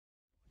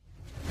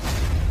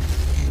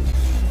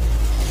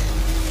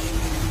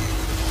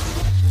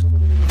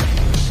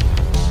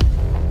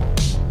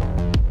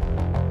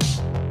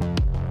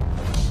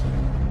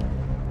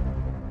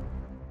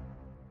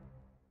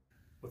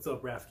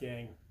RAF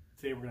Gang.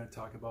 Today we're going to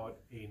talk about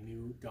a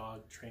new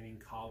dog training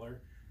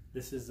collar.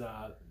 This is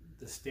the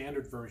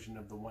standard version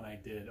of the one I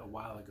did a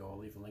while ago. I'll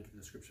leave a link in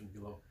the description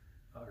below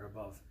or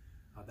above.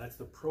 That's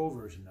the Pro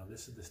version. Now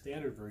this is the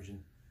standard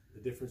version. The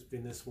difference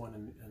between this one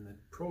and the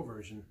Pro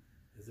version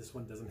is this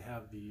one doesn't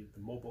have the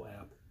mobile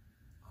app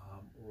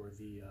or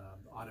the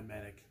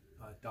automatic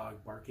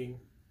dog barking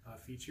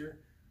feature,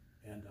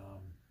 and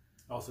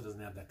also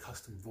doesn't have that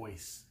custom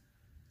voice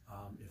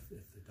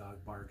if the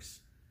dog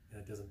barks, and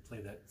it doesn't play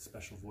that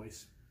special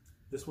voice.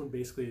 This one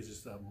basically is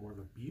just more of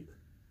a beep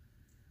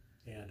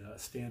and a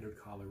standard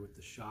collar with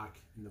the shock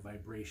and the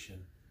vibration.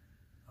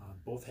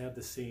 Both have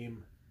the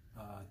same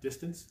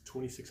distance,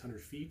 2,600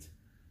 feet.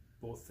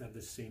 Both have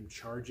the same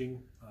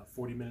charging,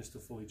 40 minutes to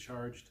fully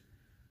charged.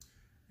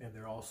 And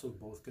they're also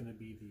both going to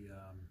be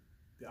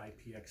the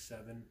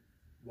IPX7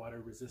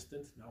 water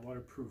resistant, not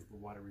waterproof, but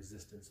water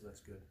resistant, so that's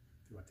good.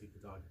 If you want to take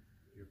the dog,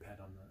 your pet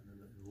on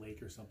the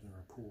lake or something, or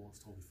a pool, it's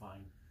totally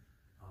fine.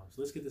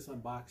 So let's get this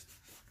unboxed,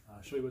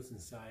 show you what's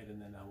inside,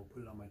 and then we'll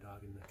put it on my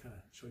dog and kind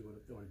of show you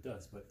what it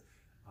does. But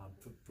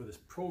for this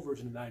Pro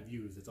version that I've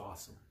used, it's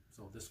awesome.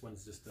 So this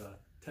one's just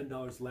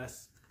 $10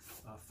 less,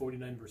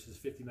 $49 versus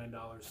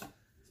 $59.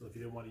 So if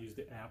you didn't want to use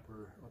the app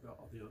or the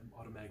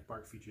automatic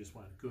bark feature, you just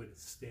want a good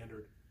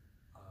standard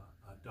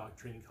dog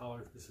training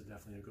collar, this is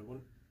definitely a good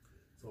one.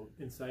 So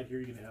inside here,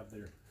 you're going to have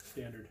their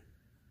standard,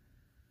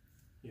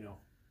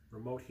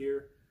 remote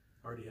here.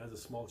 Already has a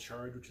small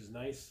charge, which is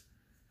nice.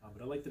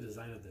 But I like the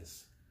design of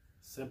this.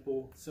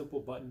 Simple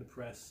button to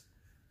press,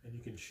 and you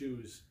can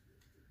choose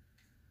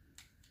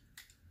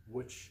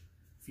which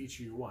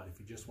feature you want. If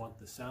you just want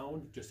the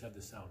sound, just have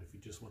the sound. If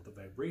you just want the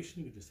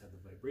vibration, you can just have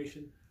the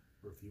vibration.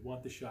 Or if you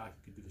want the shock,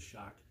 you can do the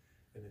shock.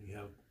 And then you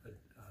have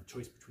a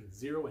choice between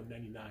 0 and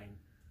 99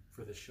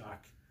 for the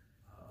shock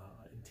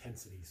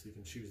intensity, so you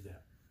can choose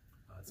that.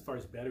 As far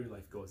as battery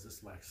life goes,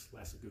 this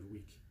lasts a good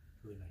week.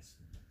 Really nice.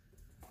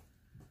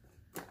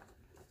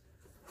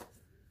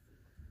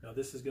 Now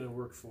this is going to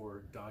work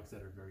for dogs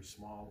that are very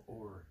small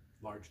or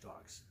large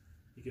dogs.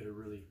 You get a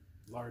really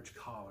large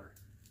collar,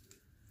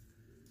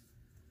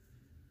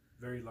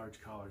 very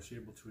large collar, so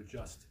you're able to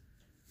adjust,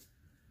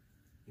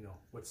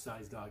 what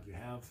size dog you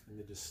have, and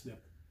then just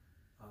snip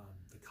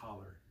the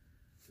collar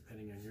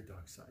depending on your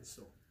dog size.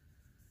 So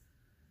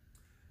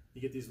you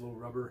get these little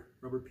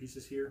rubber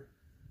pieces here,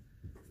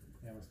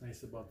 and what's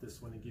nice about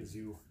this one, it gives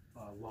you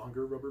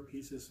longer rubber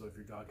pieces. So if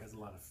your dog has a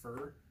lot of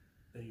fur,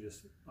 then you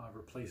just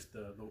replace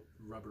the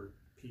rubber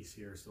piece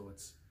here, so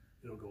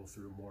it'll go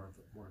through more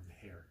of the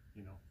hair,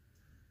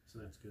 So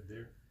that's good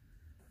there.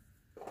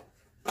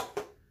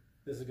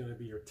 This is going to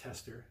be your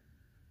tester.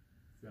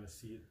 You're going to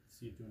see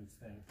it doing its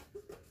thing.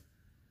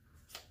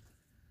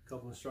 A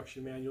couple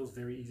instruction manuals,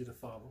 very easy to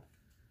follow.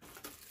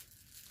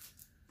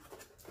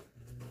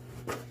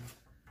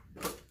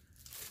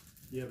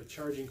 You have a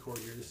charging cord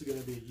here. This is going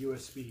to be a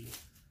USB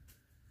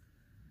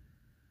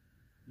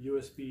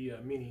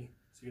mini.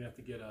 So you're going to have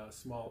to get a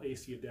small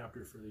AC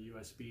adapter for the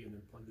USB and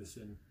then plug this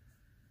in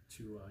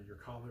to your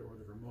collar or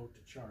the remote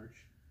to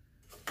charge.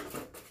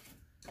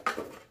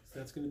 So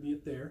that's going to be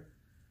it there.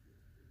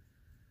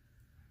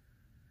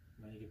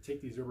 Now you can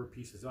take these rubber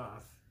pieces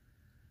off.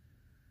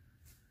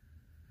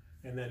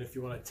 And then if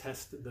you want to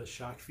test the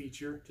shock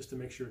feature, just to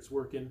make sure it's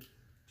working,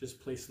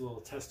 just place a little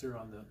tester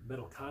on the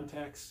metal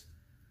contacts.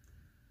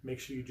 Make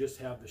sure you just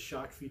have the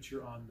shock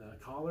feature on the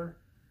collar,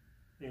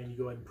 and you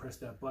go ahead and press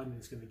that button.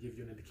 It's going to give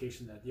you an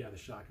indication that, yeah, the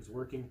shock is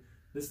working.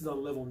 This is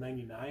on level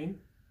 99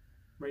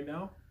 right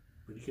now,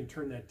 but you can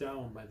turn that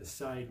down by the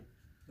side,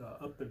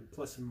 up and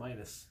plus and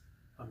minus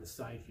on the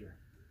side here.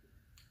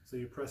 So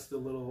you press the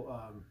little,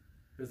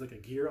 there's like a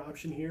gear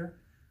option here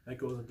that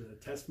goes into the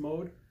test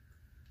mode,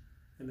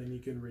 and then you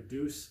can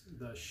reduce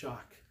the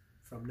shock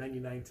from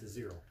 99 to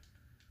 0,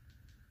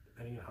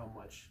 depending on how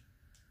much.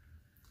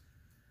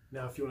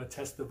 Now if you want to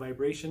test the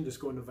vibration, just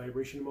go into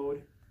vibration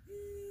mode,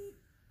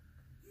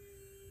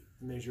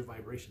 and there's your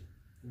vibration.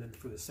 And then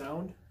for the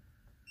sound,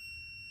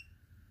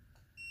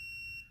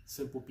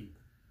 simple beep,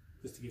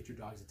 just to get your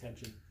dog's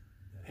attention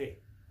that, hey,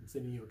 I'm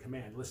sending you a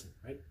command, listen,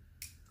 right?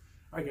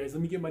 All right guys,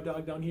 let me get my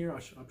dog down here.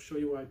 I'll show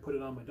you where I put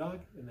it on my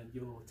dog, and then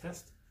give it a little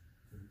test,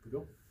 and we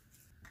go.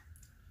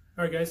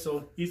 All right guys,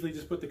 so easily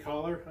just put the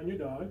collar on your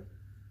dog.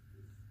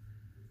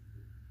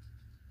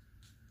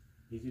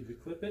 Easy to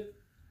clip it.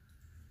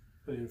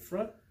 Put it in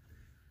front.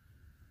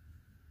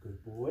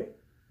 Good boy.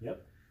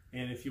 Yep.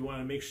 And if you want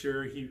to make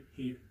sure he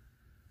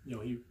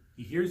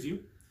hears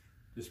you,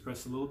 just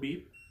press a little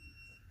beep.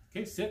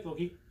 Okay, sit,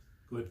 Loki.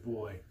 Good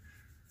boy.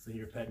 So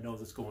your pet knows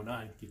what's going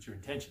on. Get your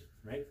attention,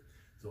 right?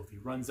 So if he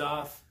runs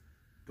off,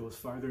 goes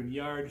farther in the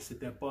yard, just hit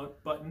that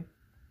button,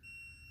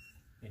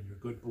 and you're a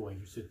good boy.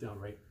 You sit down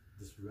right.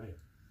 This is right.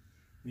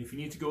 And if you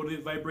need to go to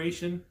the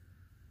vibration,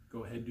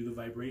 go ahead and do the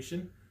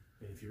vibration.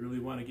 And if you really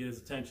want to get his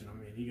attention,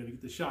 you're going to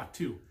get the shock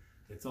too.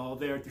 It's all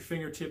there at your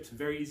fingertips,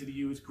 very easy to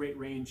use, great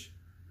range,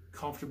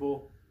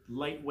 comfortable,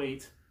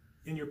 lightweight,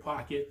 in your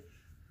pocket,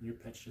 and your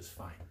pet's just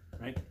fine,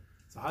 right?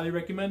 So I highly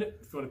recommend it.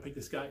 If you want to pick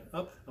this guy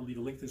up, I'll leave a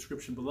link in the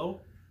description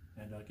below,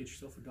 and get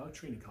yourself a dog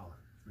training collar.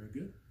 Very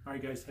good. All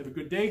right, guys, have a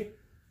good day.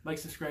 Like,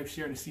 subscribe,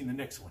 share, and see you in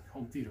the next one.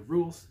 Home theater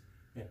rules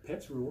and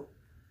pets rule.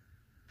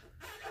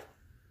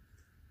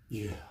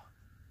 Yeah.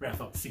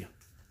 Wrap up. See ya.